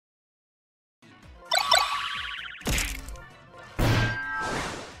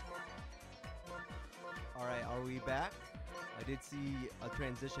Are we back? I did see a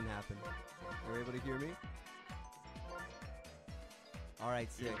transition happen. You're able to hear me? All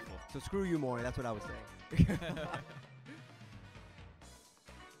right, sick. Beautiful. So screw you, Maury. That's what I was saying.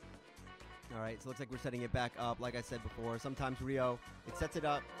 All right, so it looks like we're setting it back up. Like I said before, sometimes Rio, it sets it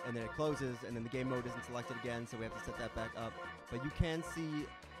up, and then it closes, and then the game mode isn't selected again, so we have to set that back up. But you can see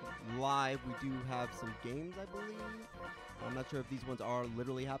live, we do have some games, I believe. I'm not sure if these ones are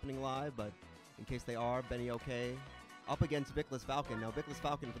literally happening live, but in case they are, Benny OK up against Vickless Falcon. Now, Vickless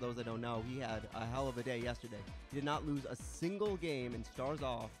Falcon, for those that don't know, he had a hell of a day yesterday. He did not lose a single game in Stars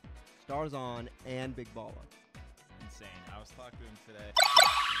Off, Stars On, and Big Baller. Insane. I was talking to him today.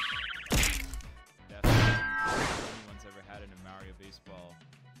 Definitely anyone's ever had in a Mario Baseball,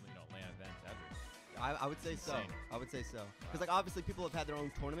 LAN event ever. I would say so. I would say so. Because, like, obviously people have had their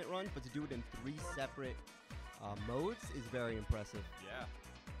own tournament runs, but to do it in 3 separate modes is very impressive. Yeah.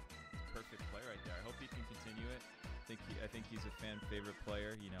 It's a perfect play right there. I hope he can continue it. I think he's a fan favorite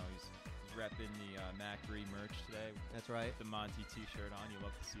player. You know, he's repping the Macri merch today. That's right. The Monty t-shirt on. You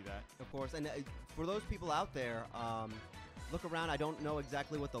love to see that. Of course. And for those people out there, look around. I don't know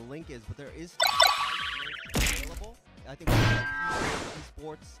exactly what the link is, but there is available. I think it's at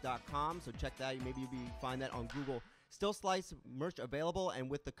ChrisToasty.com, so check that. Maybe you'll find that on Google. Still Slice merch available, and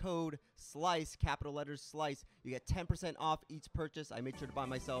with the code SLICE, capital letters SLICE, you get 10% off each purchase. I made sure to buy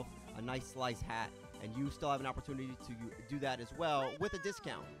myself a nice Slice hat, and you still have an opportunity to do that as well with a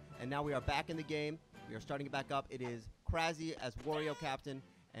discount. And now we are back in the game. We are starting it back up. It is Crazzy as Wario captain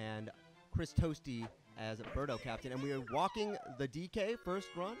and ChrisToasty as Birdo captain, and we are walking the DK first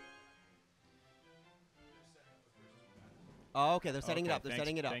run. Oh, okay, they're setting it up. They're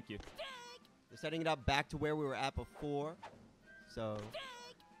setting it up. Thank you. They're setting it up back to where we were at before. So,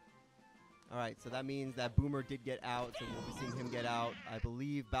 all right, so that means that Boomer did get out, so we'll be seeing him get out. I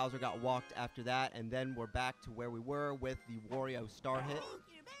believe Bowser got walked after that, and then we're back to where we were with the Wario star hit.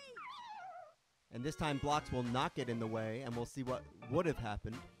 And this time, blocks will not get in the way, and we'll see what would have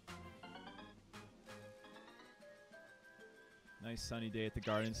happened. Nice sunny day at the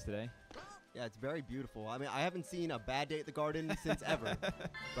Gardens today. Yeah, it's very beautiful. I mean, I haven't seen a bad day at the Garden since ever,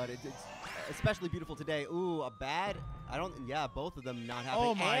 but it's especially beautiful today. Ooh, a bad. Yeah, both of them not happening.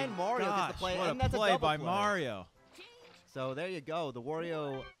 Oh my and Mario gosh, gets the play, what and a that's play a double by play. Mario. So there you go. The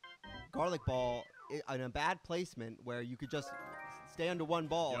Wario garlic ball in a bad placement where you could just stay under one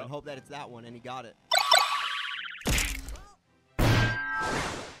ball and hope that it's that one, and he got it.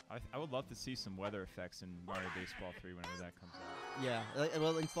 I would love to see some weather effects in Mario Baseball 3 whenever that comes out. Yeah,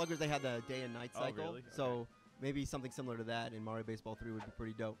 well, in Sluggers they had the day and night cycle, really? so Okay. maybe something similar to that in Mario Baseball 3 would be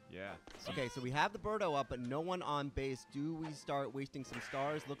pretty dope. Yeah. Okay, so we have the Birdo up, but no one on base. Do we start wasting some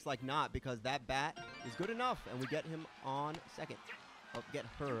stars? Looks like not, because that bat is good enough, and we get him on second. Oh, get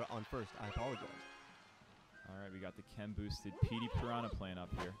her on first. I apologize. All right, we got the Chem boosted Petey Piranha playing up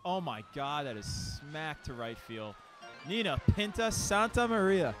here. Oh my God, that is smack to right field. Nina Pinta Santa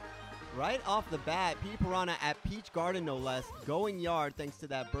Maria. Right off the bat, Petey Piranha at Peach Garden, no less, going yard thanks to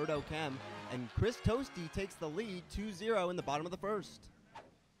that Birdo Chem. And ChrisToasty takes the lead 2-0 in the bottom of the first.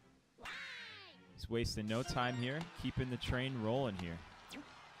 He's wasting no time here, keeping the train rolling here.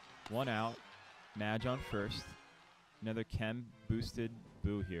 1 out, Madge on first. Another Chem boosted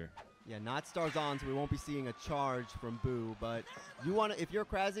Boo here. Yeah, not stars on, so we won't be seeing a charge from Boo. But you want to, if you're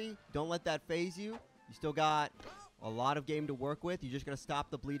Crazzy, don't let that phase you. You still got a lot of game to work with. You're just going to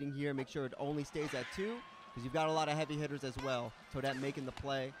stop the bleeding here, make sure it only stays at 2, because you've got a lot of heavy hitters as well. Toadette making the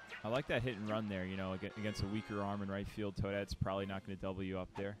play. I like that hit and run there, you know, against a weaker arm in right field. Toadette's probably not going to double you up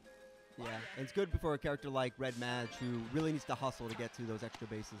there. Yeah, and it's good for a character like Red Madge, who really needs to hustle to get to those extra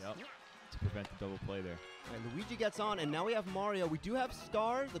bases. Yep. To prevent the double play there. And Luigi gets on, and now we have Mario. We do have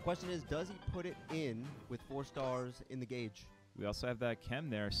stars. The question is, does he put it in with 4 stars in the gauge? We also have that Chem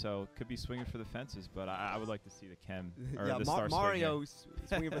there, so could be swinging for the fences, but I would like to see the Chem. Or yeah, the star Mario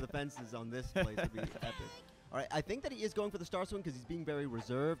swinging for the fences on this place would be epic. All right, I think that he is going for the star swing because he's being very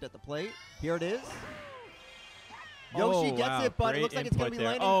reserved at the plate. Here it is. Yoshi gets it, but it looks like it's going to be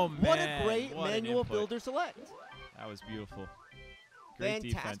landing. Oh, man. What a great manual builder select. That was beautiful. Great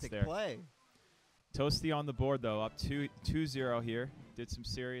Fantastic defense there. Play. Toasty on the board, though, up 2-0 here. Did some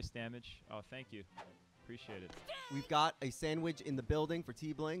serious damage. Oh, thank you. Appreciate it. We've got a sandwich in the building for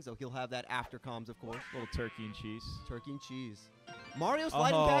T-Bling, so he'll have that after comms, of course. Little turkey and cheese. Turkey and cheese. Mario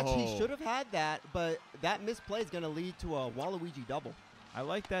sliding catch, he should have had that, but that misplay is going to lead to a Waluigi double. I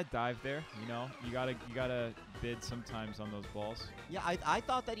like that dive there. You know, you gotta bid sometimes on those balls. Yeah, I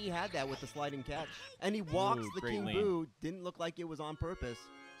thought that he had that with the sliding catch. And he walks the King Boo. Didn't look like it was on purpose.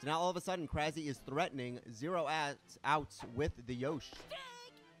 So now all of a sudden, Crazzy is threatening 0 outs with the Yosh.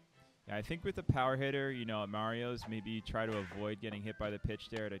 Yeah, I think with the power hitter, you know, at Mario's, maybe try to avoid getting hit by the pitch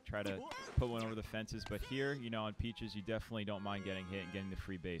there to try to put one over the fences. But here, you know, on Peaches, you definitely don't mind getting hit and getting the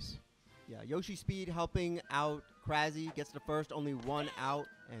free base. Yeah, Yoshi Speed helping out Crazzy. Gets the first, only 1 out.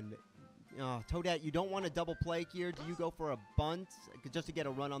 And Toadette, you don't want a double play here. Do you go for a bunt just to get a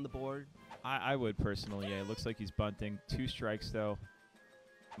run on the board? I would personally, yeah. It looks like he's bunting. 2 strikes, though.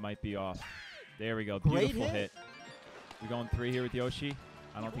 Might be off. There we go. Great Beautiful hit. We're going 3 here with Yoshi.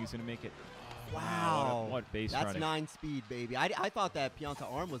 I don't think he's going to make it. Wow. What base That's running. 9 speed, baby. I thought that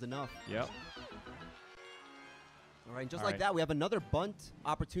Pianta arm was enough. Yep. All right, and just like that, we have another bunt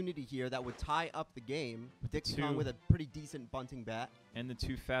opportunity here that would tie up the game. Dick's come with a pretty decent bunting bat. And the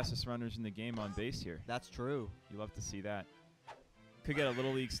 2 fastest runners in the game on base here. That's true. You love to see that. Could get a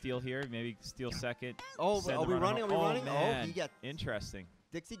little league steal here. Maybe steal second. Oh, are we running? Are we running? Man. Oh, he gets. Interesting.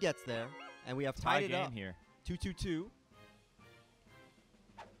 Dixie gets there, and we have tied it up here. 2-2-2.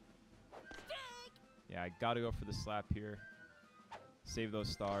 Yeah, I got to go for the slap here. Save those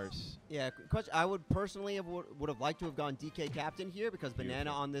stars. Yeah, I would personally would have liked to have gone DK captain here because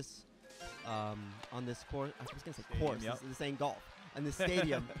Banana on this course. I was gonna say course. Yep. This ain't golf, and the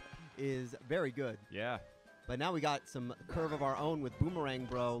stadium is very good. Yeah. But now we got some curve of our own with Boomerang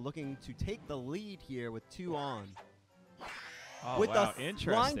Bro looking to take the lead here with 2 on. Oh, with wow. a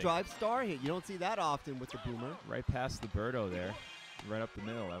Interesting. line drive star hit. You don't see that often with the Boomer. Right past the Birdo there. Right up the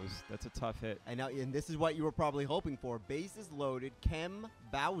middle. That's a tough hit. And this is what you were probably hoping for. Bases loaded. Kem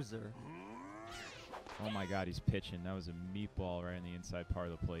Bowser. Oh my God, he's pitching. That was a meatball right in the inside part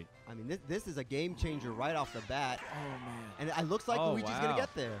of the plate. I mean, this is a game changer right off the bat. Oh man. And it looks like Luigi's gonna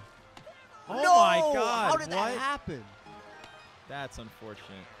get there. Oh no! My God! How did that happen? That's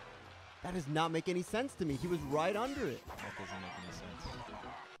unfortunate. That does not make any sense to me. He was right under it. That doesn't make any sense.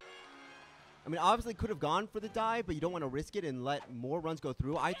 I mean, obviously could have gone for the dive, but you don't want to risk it and let more runs go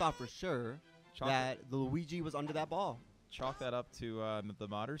through. I thought for sure that the Luigi was under that ball. Chalk that up to the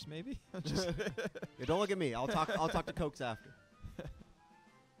modders, maybe. Yeah, don't look at me. I'll talk to Cokes after.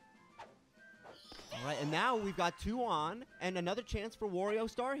 All right, and now we've got 2 on and another chance for Wario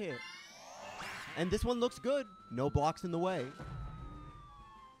star hit. And this one looks good. No blocks in the way.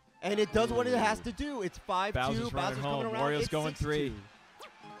 And it does what it has to do. It's 5-2. Bowser's coming around. Wario's going 3.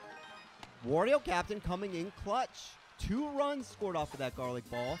 Wario captain coming in clutch. 2 runs scored off of that garlic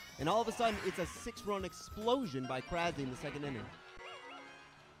ball. And all of a sudden, it's a 6-run explosion by Crazzy in the 2nd inning.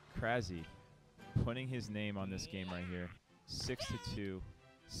 Crazzy putting his name on this game right here. 6-2.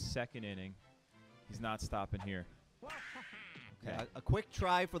 2nd inning. He's not stopping here. Okay. Yeah, a quick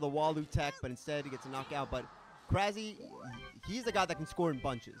try for the Walu Tech, but instead he gets a knockout. But Crazzy, he's the guy that can score in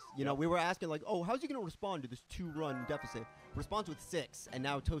bunches. You know, we were asking, like, oh, how's he going to respond to this 2-run deficit? Responds with 6, and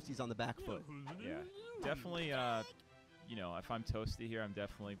now Toasty's on the back foot. Yeah, definitely, you know, if I'm Toasty here, I'm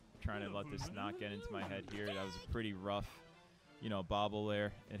definitely trying to let this not get into my head here. That was a pretty rough, you know, bobble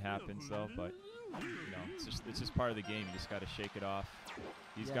there. It happens, though, but, you know, it's just part of the game. You just got to shake it off.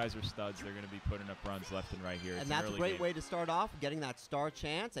 These guys are studs. They're going to be putting up runs left and right here. And that's a great way to start off, getting that star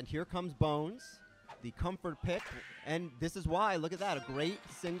chance. And here comes Bones, the comfort pick. And this is why, look at that, a great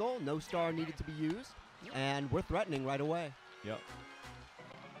single. No star needed to be used. And we're threatening right away. Yep.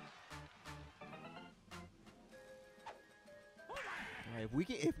 All right,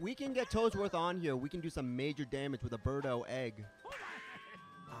 if we can get Toadsworth on here, we can do some major damage with a Birdo egg.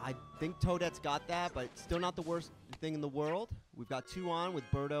 I think Toadette's got that, but still not the worst thing in the world. We've got 2 on with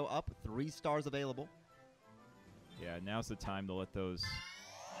Birdo up, 3 stars available. Yeah, now's the time to let those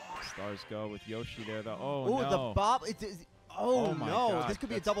stars go with Yoshi there, though. Oh, no. the bob. Oh, my no. God. This could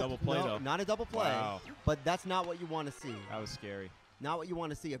be That's a double play, no, though. not a double play. Wow. But that's not what you want to see. That was scary. Not what you want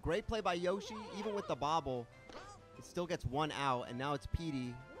to see. A great play by Yoshi, even with the bobble. It still gets 1 out, and now it's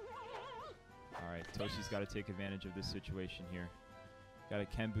Petey. All right, Toshi's got to take advantage of this situation here. Got a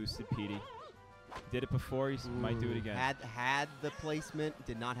Ken boosted Petey. Did it before, he might do it again. Had the placement,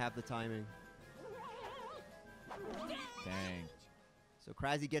 did not have the timing. Dang. So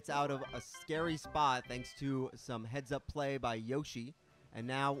Crazzy gets out of a scary spot thanks to some heads-up play by Yoshi. And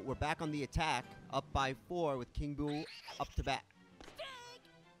now we're back on the attack, up by 4 with King Boo up to bat.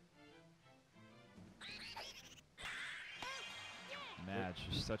 Madge,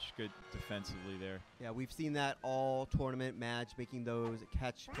 such good defensively there. Yeah, we've seen that all tournament. Madge making those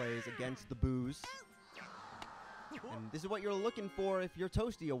catch plays against the Boos. And this is what you're looking for if you're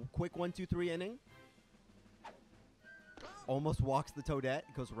Toasty. A quick 1-2-3 inning. Almost walks the Toadette.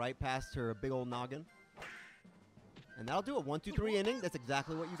 Goes right past her big old noggin. And that'll do it. 1-2-3 inning. That's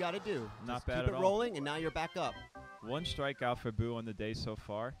exactly what you got to do. Not bad at all. Keep it rolling, and now you're back up. 1 strikeout for Boo on the day so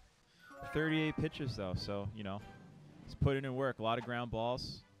far. 38 pitches, though, so, you know, he's putting in work. A lot of ground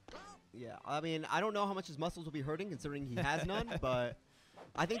balls. Yeah, I mean, I don't know how much his muscles will be hurting considering he has none, but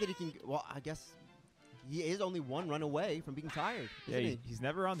I think that he can. Well, I guess he is only one run away from being tired. Isn't he? He's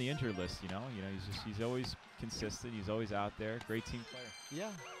never on the injured list. You know, he's always consistent. He's always out there. Great team player.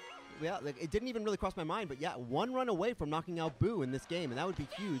 Yeah, like, it didn't even really cross my mind, but yeah, one run away from knocking out Boo in this game, and that would be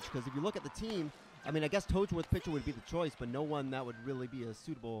huge because if you look at the team, I mean, I guess Toadsworth pitcher would be the choice, but no one that would really be a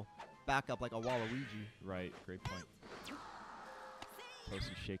suitable backup like a Waluigi. Right, great point.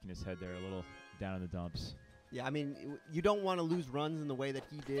 Toasty's shaking his head there a little down in the dumps. Yeah, I mean, you don't want to lose runs in the way that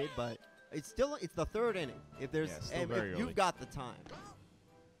he did, but it's the third inning. If there's, if you've got the time.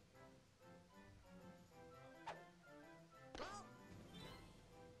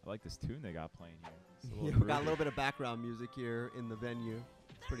 I like this tune they got playing here. Yeah, we got a little bit of background music here in the venue.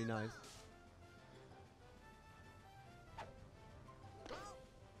 It's pretty nice.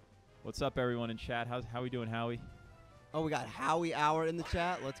 What's up, everyone in chat? How we doing, Howie? Oh, we got Howie Hour in the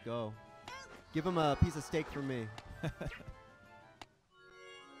chat. Let's go. Give him a piece of steak for me.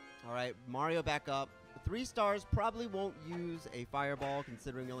 All right, Mario back up. 3 stars probably won't use a fireball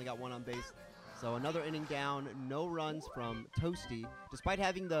considering he only got 1 on base. So another inning down, no runs from Toasty. Despite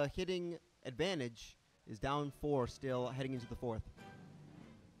having the hitting advantage, is down 4 still heading into the 4th.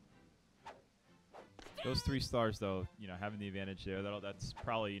 Those 3 stars, though, having the advantage there, that's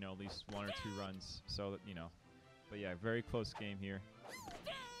probably, at least 1 or 2 runs. So, but yeah, very close game here.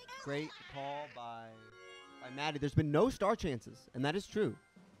 Great call by Maddie. There's been no star chances, and that is true.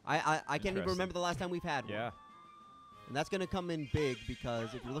 I can't even remember the last time we've had one. Yeah. And that's going to come in big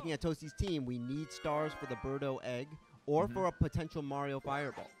because if you're looking at Toasty's team, we need stars for the Birdo egg or for a potential Mario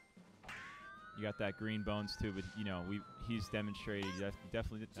fireball. You got that green bones too, but he's demonstrated he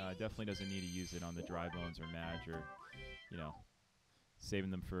definitely doesn't need to use it on the dry bones or Madge or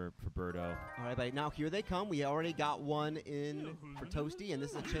saving them for Birdo. All right, buddy. Now here they come. We already got one in for Toasty, and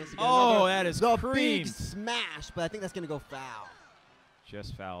this is a chance to get another. That is the creamed. Big smash, but I think that's going to go foul.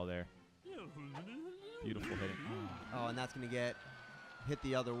 Just foul there. Beautiful hitting. Oh, and that's going to get hit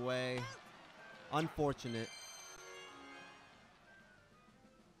the other way. Unfortunate.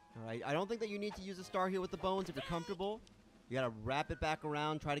 All right, I don't think that you need to use a star here with the bones if you're comfortable. You got to wrap it back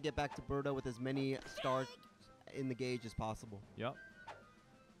around, try to get back to Birdo with as many stars in the gauge as possible. Yep.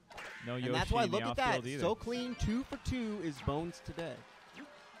 No Yoshi and that's why, in the look at that. outfield either. So clean, 2 for 2 is bones today.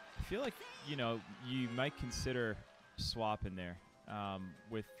 I feel like, you might consider swapping there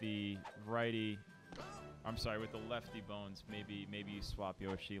with the righty. I'm sorry, with the lefty bones, maybe you swap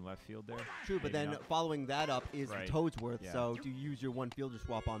Yoshi in left field there. True, but then following that up is the Toadsworth, so do you use your one fielder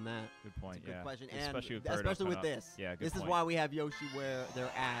swap on that? Good point, Good question. Especially and with this. Yeah, good this point. is why we have Yoshi where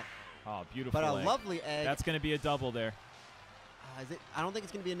they're at. Oh, beautiful But a egg. lovely egg. That's going to be a double there. Is it? I don't think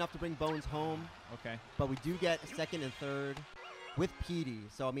it's going to be enough to bring Bones home. Okay. But we do get second and third with Petey.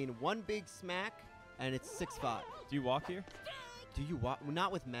 So, I mean, one big smack, and it's 6-5. Do you walk here? Do you walk?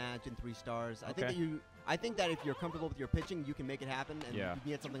 Not with Madge and 3 stars. Okay. I think that if you're comfortable with your pitching, you can make it happen, and you can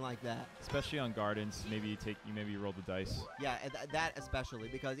get something like that. Especially on Gardens, maybe you roll the dice. Yeah, that especially,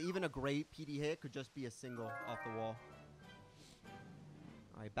 because even a great PD hit could just be a single off the wall.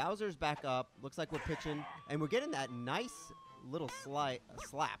 All right, Bowser's back up. Looks like we're pitching, and we're getting that nice little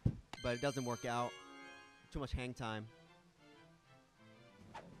slap, but it doesn't work out. Too much hang time.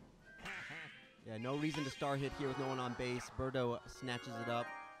 Yeah, no reason to star hit here with no one on base. Birdo snatches it up.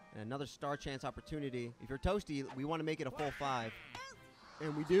 And another star chance opportunity. If you're Toasty, we want to make it a full 5.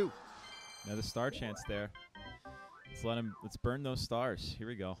 And we do. Another star chance there. Let's burn those stars. Here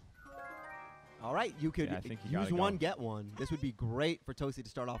we go. All right, you could use one, get one. This would be great for Toasty to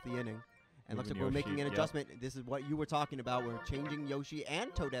start off the inning. And looks like we're making an adjustment. This is what you were talking about. We're changing Yoshi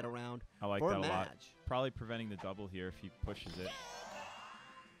and Toadette around I like for that a a lot. match. Probably preventing the double here if he pushes it.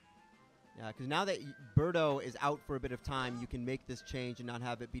 Yeah, because now that Birdo is out for a bit of time, you can make this change and not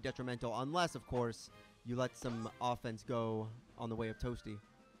have it be detrimental, unless, of course, you let some offense go on the way of Toasty.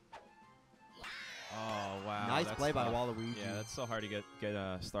 Oh, wow. Nice play by Waluigi. Yeah, that's so hard to get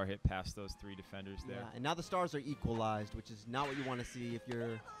a star hit past those 3 defenders there. Yeah, and now the stars are equalized, which is not what you want to see if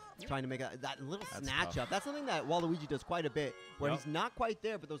you're trying to make that little snatch up. That's something that Waluigi does quite a bit, where he's not quite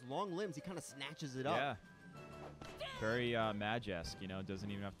there, but those long limbs, he kind of snatches it up. Yeah. Very Madge-esque, doesn't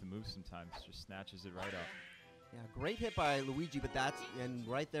even have to move sometimes, just snatches it right up. Yeah, great hit by Luigi, but and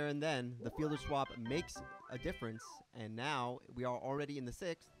right there and then, the fielder swap makes a difference, and now we are already in the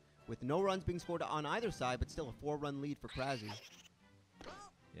 6th, with no runs being scored on either side, but still a 4-run lead for Crazzy.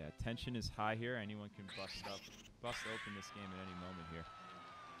 Yeah, tension is high here. Anyone can bust open this game at any moment here.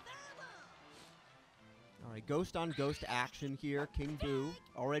 All right, ghost on ghost action here. King Boo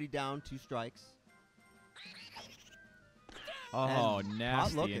already down 2 strikes. Oh, And hot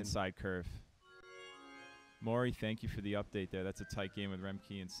nasty looking. inside curve. Maury, thank you for the update there. That's a tight game with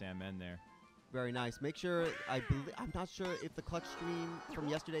Remke and Sam N there. Very nice. Make sure, I'm not sure if the clutch stream from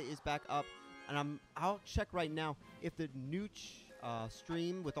yesterday is back up. And I'll check right now if the Nooch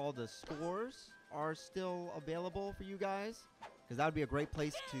stream with all the scores are still available for you guys. Because that would be a great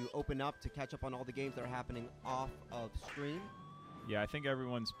place to open up to catch up on all the games that are happening off of stream. Yeah, I think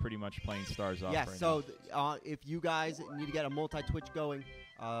everyone's pretty much playing stars off Yes, right so if you guys need to get a multi-Twitch going,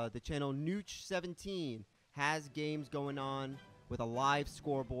 the channel Nooch17 has games going on with a live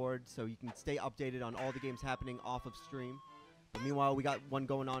scoreboard, so you can stay updated on all the games happening off of stream. But meanwhile, we got one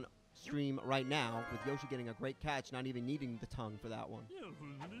going on stream right now with Yoshi getting a great catch, not even needing the tongue for that one.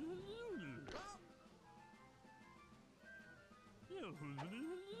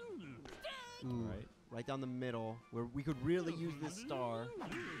 Ooh, right down the middle, where we could really use this star.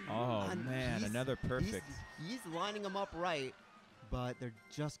 Oh, And man, another perfect. He's lining them up right, but they're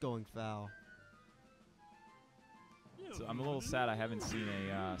just going foul. So I'm a little sad I haven't seen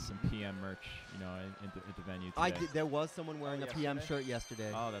some PM merch, at the venue today. There was someone wearing a PM shirt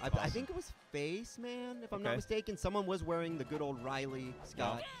yesterday. Oh, that's I awesome. think it was Face Man, if I'm not Okay. mistaken. Someone was wearing the good old Riley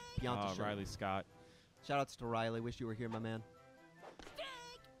Scott Pianta shirt. Riley Scott. Shoutouts to Riley. Wish you were here, my man.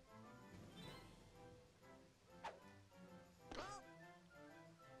 All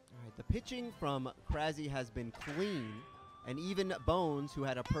right, the pitching from Crazzy has been clean, and even Bones, who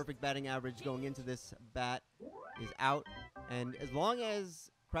had a perfect batting average going into this bat, is out. And as long as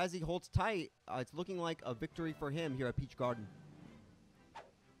Crazzy holds tight, it's looking like a victory for him here at Peach Garden.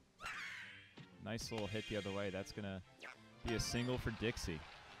 Nice little hit the other way. That's going to be a single for Dixie.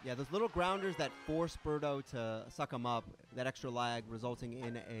 Yeah, those little grounders that force Birdo to suck him up, that extra lag resulting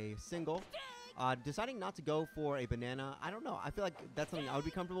in a single. Deciding not to go for a banana, I don't know. I feel like that's something I would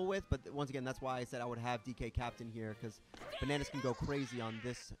be comfortable with, but once again, that's why I said I would have DK captain here, because bananas can go crazy on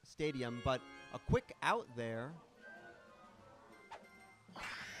this stadium. But a quick out there.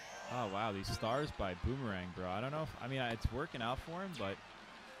 Oh, wow, these stars by Boomerang, bro. I don't know if, it's working out for him, but...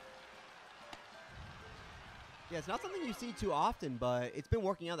 Yeah, it's not something you see too often, but it's been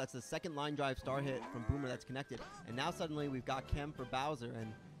working out. That's the second line drive star hit from Boomer that's connected. And now suddenly we've got Chem for Bowser,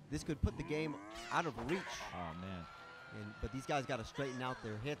 and this could put the game out of reach. Oh, man. But these guys got to straighten out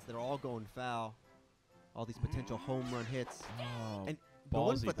their hits. They're all going foul. All these potential home run hits. Oh, and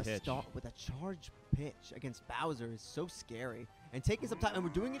going ballsy for with a charge pitch against Bowser is so scary. And taking some time, and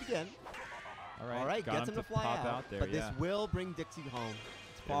we're doing it again. All right, gets him to fly out. There, but this will bring Dixie home.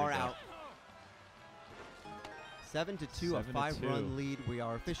 It's There far we go. out. 7-2, a 5-run lead. We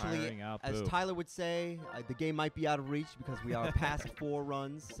are officially, Tiring out, as boo. Tyler would say, the game might be out of reach because we are past 4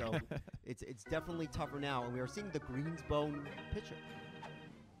 runs. So it's definitely tougher now. And we are seeing the Greensbone pitcher.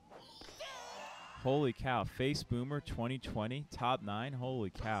 Holy cow. Face Boomer 2020, top 9. Holy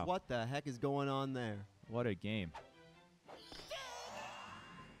cow. What the heck is going on there? What a game.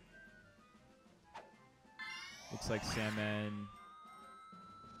 Looks like Salmon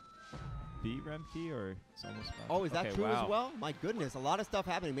beat Remke, or it's almost about. Oh, is that okay, true wow. as well? My goodness, a lot of stuff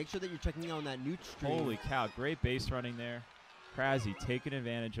happening. Make sure that you're checking out on that Nooch stream. Holy cow, great base running there. Crazzy taking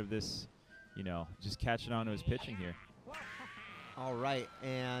advantage of this, just catching on to his pitching here. All right,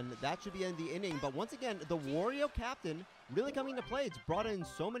 and that should be in the inning. But once again, the Wario captain really coming to play. It's brought in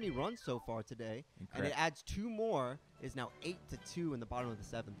so many runs so far today, and it adds 2 more. It's now 8-2 in the bottom of the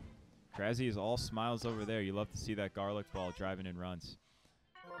 7th. Crazzy is all smiles over there. You love to see that garlic ball driving in runs.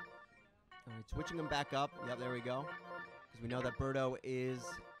 All right, switching him back up. Yep, there we go. Because we know that Birdo is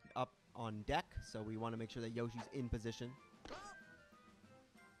up on deck, so we want to make sure that Yoshi's in position.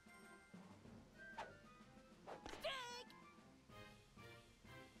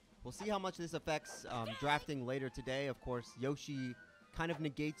 We'll see how much this affects drafting later today. Of course, Yoshi kind of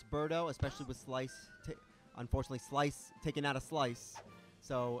negates Birdo, especially with Slice. Unfortunately, Slice taking out a Slice.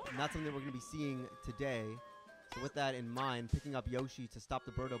 So not something we're going to be seeing today. So with that in mind, picking up Yoshi to stop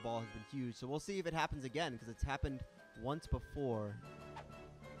the Birdo ball has been huge. So we'll see if it happens again, because it's happened once before.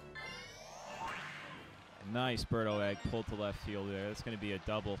 Nice Birdo egg pulled to left field there. That's going to be a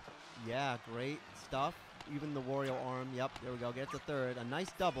double. Yeah, great stuff. Even the Wario arm. Yep, there we go. Gets a third. A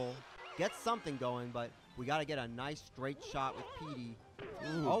nice double. Gets something going, but we got to get a nice straight shot with Petey.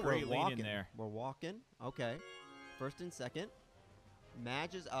 Ooh, oh, great we're lead walking. in there. We're walking. Okay. First and second.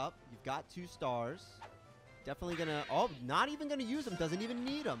 Madge is up. You've got 2 stars. Definitely going to... Oh, not even going to use them. Doesn't even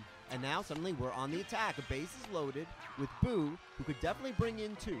need them. And now suddenly we're on the attack. A base is loaded with Boo, who could definitely bring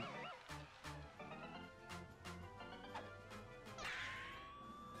in 2.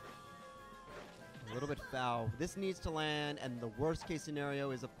 A little bit foul. This needs to land, and the worst case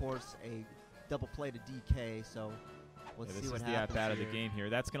scenario is, of course, a double play to DK. So Let's see this what is the happens at-bat of the here. game here.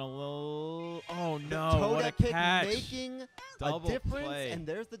 That's going to oh, The no. What a Toadette pick catch. making Double a difference, play. and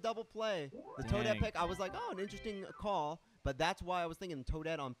there's the double play. The Dang. Toadette pick, I was like, oh, an interesting call, but that's why I was thinking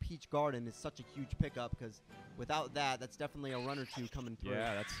Toadette on Peach Garden is such a huge pickup, because without that, that's definitely a run or two coming through.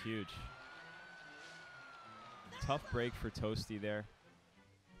 Yeah, that's huge. Tough break for Toasty there.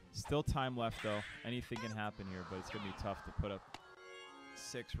 Still time left, though. Anything can happen here, but it's going to be tough to put up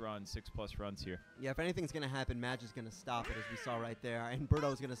 6 plus runs here. Yeah, if anything's going to happen, Madge is going to stop it, as we saw right there. And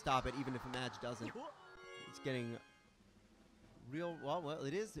Birdo's going to stop it, even if Madge doesn't. It's getting real. Well,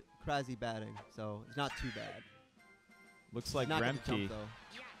 it is Crazzy batting, so it's not too bad. Looks like Not gonna jump, Remke though.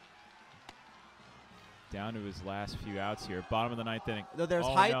 down to his last few outs here. Bottom of the 9th inning. Though there's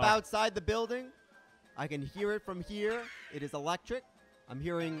Oh, hype no. outside the building. I can hear it from here. It is electric. I'm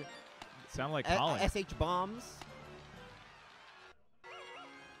hearing Sound like Colin. SH bombs.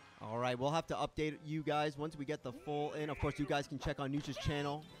 All right, we'll have to update you guys once we get the full in. Of course, you guys can check on Nucha's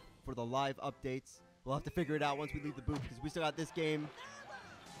channel for the live updates. We'll have to figure it out once we leave the booth, because we still got this game.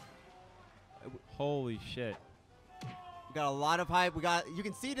 Holy shit. We got a lot of hype. You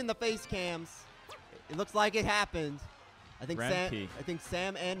can see it in the face cams. It looks like it happened. I think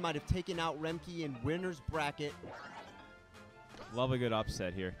Sam N might have taken out Remke in winner's bracket. Love a good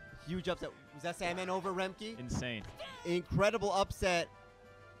upset here. Huge upset. Was that Sam N over Remke? Insane. Incredible upset.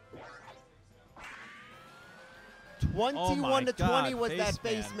 21 to 20 was that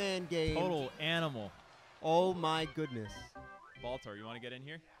face man game. Total animal. Oh my goodness. Baltar, you want to get in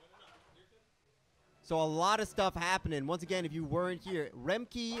here? So a lot of stuff happening. Once again, if you weren't here,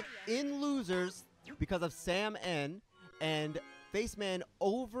 Remke in losers because of Sam N, and Faceman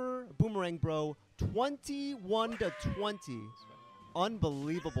over Boomerang Bro 21 to 20.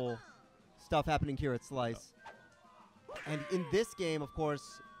 Unbelievable stuff happening here at Slice. And in this game, of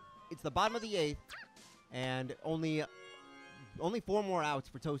course, it's the bottom of the 8th, and only 4 more outs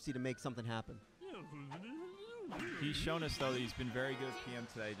for Toasty to make something happen. He's shown us, though, that he's been very good at PM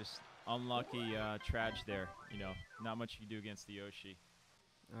today. Just unlucky Trage there. You know, not much you can do against the Yoshi.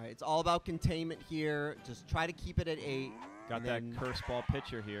 All right, it's all about containment here. Just try to keep it at 8. Got that curse ball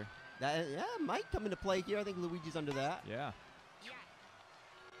pitcher here. That might come into play here. I think Luigi's under that. Yeah.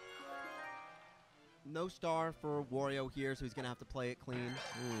 No star for Wario here, so he's going to have to play it clean.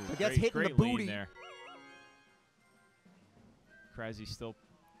 Ooh, I guess hitting the booty. There. Crazzy still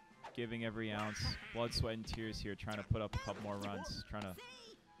giving every ounce. Blood, sweat, and tears here, trying to put up a couple more runs. Trying to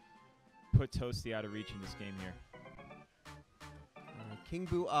put Toasty out of reach in this game here. King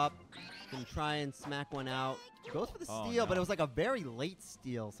Boo up. Gonna try and smack one out. Goes for the steal, but it was like a very late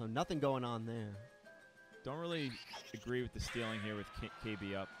steal, so nothing going on there. Don't really agree with the stealing here with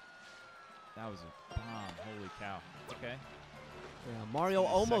KB up. That was a bomb. Holy cow. Okay. Yeah, Mario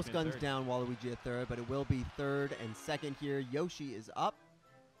almost guns down Waluigi at third, but it will be third and second here. Yoshi is up.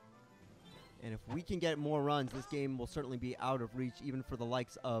 And if we can get more runs, this game will certainly be out of reach, even for the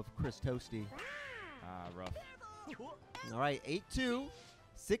likes of ChrisToasty. Rough. All right, 8-2.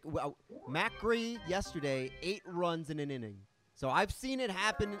 Macri yesterday, 8 runs in an inning. So I've seen it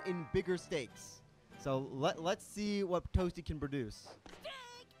happen in bigger stakes. So let's see what Toasty can produce.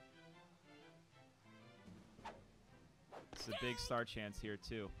 It's a big star chance here,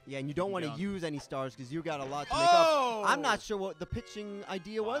 too. Yeah, and you don't want to use any stars because you got a lot to make up. I'm not sure what the pitching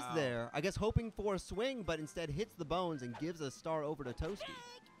idea was there. I guess hoping for a swing, but instead hits the bones and gives a star over to Toasty.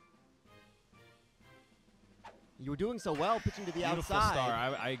 You were doing so well pitching to the Beautiful outside.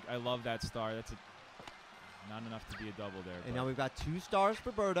 Star. I love that star. That's not enough to be a double there. And now we've got 2 stars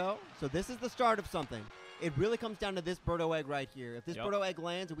for Birdo. So this is the start of something. It really comes down to this Birdo egg right here. If this Birdo egg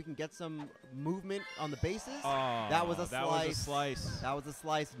lands and we can get some movement on the bases, that was a slice. That was a slice. That was a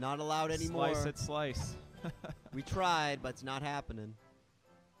slice. Not allowed anymore. Slice at slice. We tried, but it's not happening.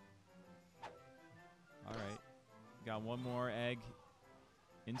 All right. Got one more egg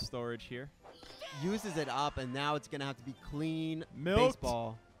in storage here. Uses it up, and now it's going to have to be clean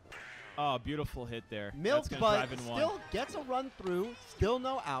baseball. Oh, beautiful hit there. Milked, but still gets a run through. Still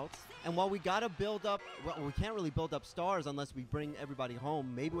no outs. And while we got to build up, well, we can't really build up stars unless we bring everybody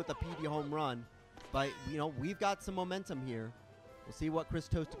home, maybe with a PD home run. But, you know, we've got some momentum here. We'll see what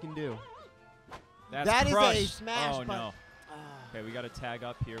ChrisToasty can do. That is a smash. Oh, no. Okay, we got to tag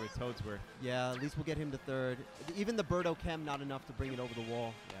up here with Toadsworth. Yeah, at least we'll get him to third. Even the Birdo Chem, not enough to bring it over the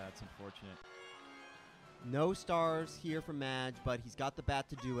wall. Yeah, that's unfortunate. No stars here for Madge, but he's got the bat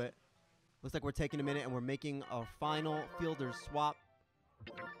to do it. Looks like we're taking a minute, and we're making our final fielder swap.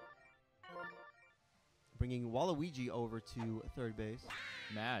 Bringing Waluigi over to third base.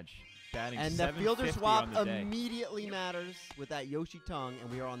 Madge batting and the fielder swap immediately matters with that Yoshi tongue, and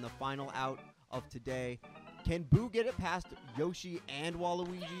we are on the final out of today. Can Boo get it past Yoshi and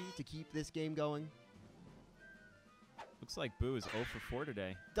Waluigi to keep this game going? Looks like Boo is 0 for 4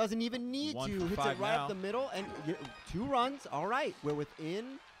 today. Doesn't even need One to. for Hits it five right now. up the middle. And 2 runs. All right. We're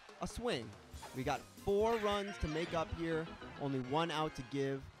within a swing. We got 4 runs to make up here. Only 1 out to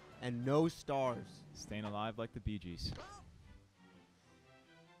give. And no stars. Staying alive like the Bee Gees.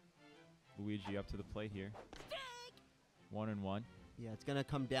 Luigi up to the plate here. 1-1. Yeah, it's going to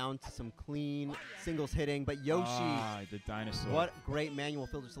come down to some clean singles hitting. But Yoshi, the dinosaur. what great manual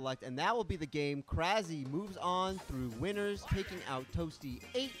filter select. And that will be the game. Crazzy moves on through winners, taking out Toasty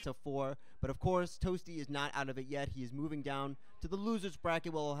 8-4. But, of course, Toasty is not out of it yet. He is moving down to the losers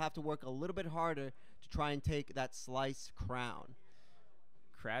bracket where he'll have to work a little bit harder to try and take that slice crown.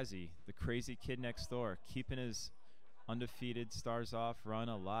 Crazzy, the crazy kid next door, keeping his undefeated Stars Off run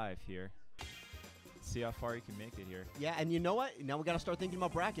alive here. See how far he can make it here. Yeah, and you know what? Now we got to start thinking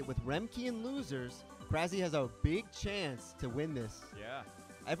about bracket. With Remke and losers, Crazzy has a big chance to win this. Yeah.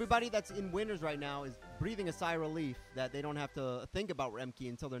 Everybody that's in winners right now is breathing a sigh of relief that they don't have to think about Remke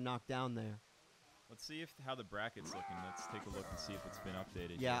until they're knocked down there. Let's see how the bracket's looking. Let's take a look and see if it's been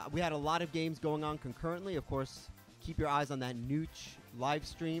updated. Yeah, we had a lot of games going on concurrently. Of course, keep your eyes on that Nooch live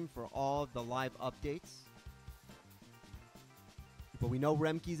stream for all the live updates. But we know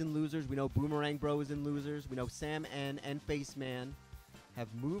Remke's in losers. We know Boomerang Bro is in losers. We know Sam N and Faceman have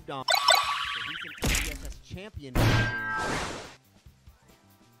moved on. The recent ESS champion.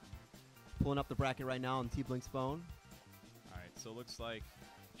 Pulling up the bracket right now on T-Blink's phone. All right, so it looks like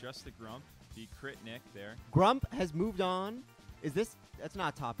Just the Grump beat Crit Nick there. Grump has moved on. Is this? That's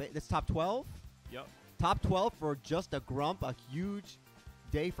not top 8. That's top 12. Yep. Top 12 for Just a Grump. A huge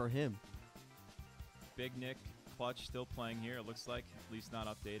day for him. Big Nick Clutch still playing here. It looks like, at least not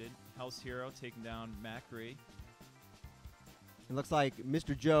updated. Hell's Hero taking down Macri. It looks like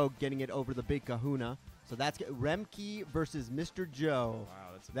Mr. Joe getting it over the Big Kahuna. So that's Remke versus Mr. Joe.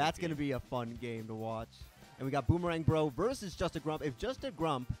 Wow, That's going to be a fun game to watch. And we got Boomerang Bro versus Just a Grump. If Just a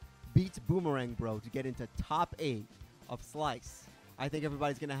Grump beats Boomerang Bro to get into top 8 of Slice, I think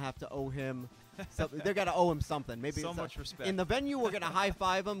everybody's going to have to owe him something. They're going to owe him something. Maybe so much respect. In the venue, we're going to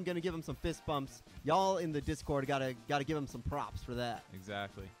high-five him, going to give him some fist bumps. Y'all in the Discord got to give him some props for that.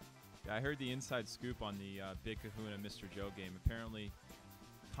 Exactly. Yeah, I heard the inside scoop on the Big Kahuna Mr. Joe game. Apparently,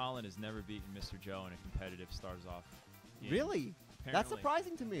 Colin has never beaten Mr. Joe in a competitive Stars Off game. Really? Apparently. That's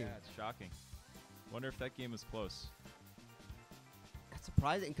surprising to me. Yeah, it's shocking. Wonder if that game was close. That's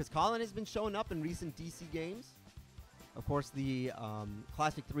surprising because Colin has been showing up in recent DC games. Of course, the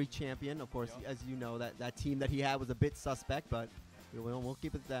Classic 3 champion. Of course, Yep. as you know, that team that he had was a bit suspect, but we'll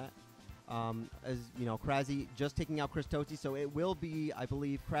keep it at that. As you know, Crazzy just taking out ChrisToasty, so it will be, I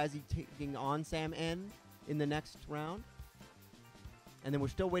believe, Crazzy taking on Sam N in the next round. And then we're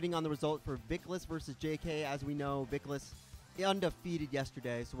still waiting on the result for Vickless versus JK. As we know, Vickless undefeated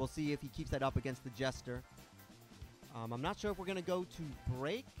yesterday, so we'll see if he keeps that up against the Jester. I'm not sure if we're going to go to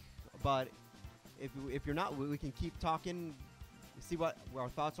break, but if you're not, we can keep talking, see what our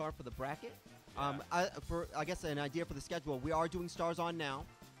thoughts are for the bracket. Yeah. I guess an idea for the schedule, we are doing Stars On now.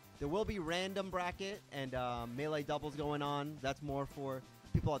 There will be random bracket and melee doubles going on. That's more for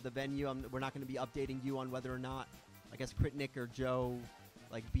people at the venue. We're not going to be updating you on whether or not, I guess, Crit Nick or Joe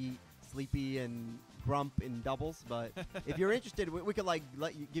beat Sleepy and Grump in doubles. But if you're interested, we could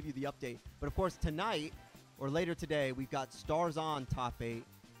give you the update. But of course, tonight or later today, we've got Stars On top 8.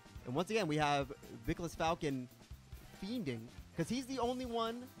 And once again, we have Vickless Falcon fiending because he's the only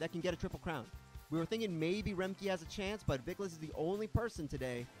one that can get a triple crown. We were thinking maybe Remke has a chance, but Vickless is the only person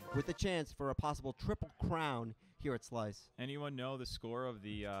today with a chance for a possible triple crown here at Slice. Anyone know the score of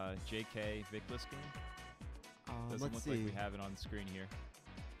the JK Vickless game? Doesn't Let's look see. like we have it on the screen here.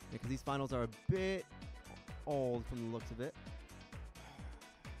 Yeah, because these finals are a bit old from the looks of it.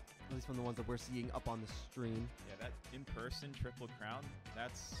 At least from the ones that we're seeing up on the stream. Yeah, that in-person triple crown,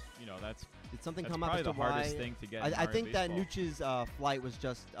 that's Did something that's come up probably as to the hardest why? thing to get in I Mario think that Baseball. Nooch's flight was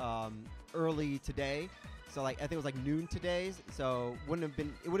just early today. So I think it was like noon today. So it would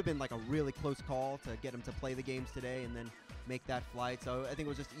have been like a really close call to get him to play the games today and then make that flight. So I think it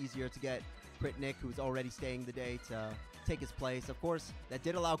was just easier to get Crit Nick, who's already staying the day, to take his place. Of course, that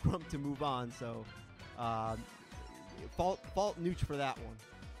did allow Grump to move on. So fault Nooch for that one.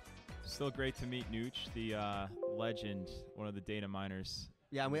 Still great to meet Nooch, the legend, one of the data miners.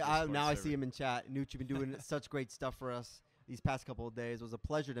 Yeah, and now I see him in chat. Nooch, you've been doing such great stuff for us these past couple of days. It was a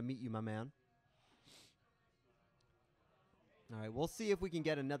pleasure to meet you, my man. All right, we'll see if we can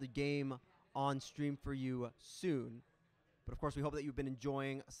get another game on stream for you soon. But, of course, we hope that you've been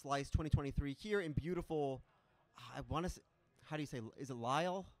enjoying Slice 2023 here in beautiful, I want to say, how do you say, is it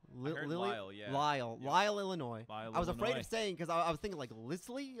Lisle? I heard Lisle, yeah. Lisle, Yep. Lisle, Illinois. Lisle, I was afraid Illinois. of saying because I was thinking like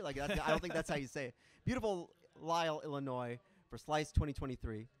Lisle, like I don't think that's how you say it. Beautiful Lisle, Illinois for Slice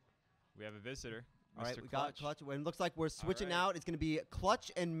 2023. We have a visitor. All right, Mr. we Clutch. got Clutch. And it looks like we're switching right. out. It's going to be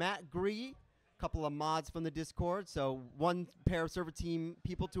Clutch and Matt Gree, couple of mods from the Discord. So one pair of server team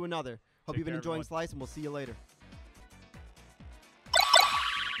people to another. Hope Take you've been care, enjoying everyone. Slice, and we'll see you later.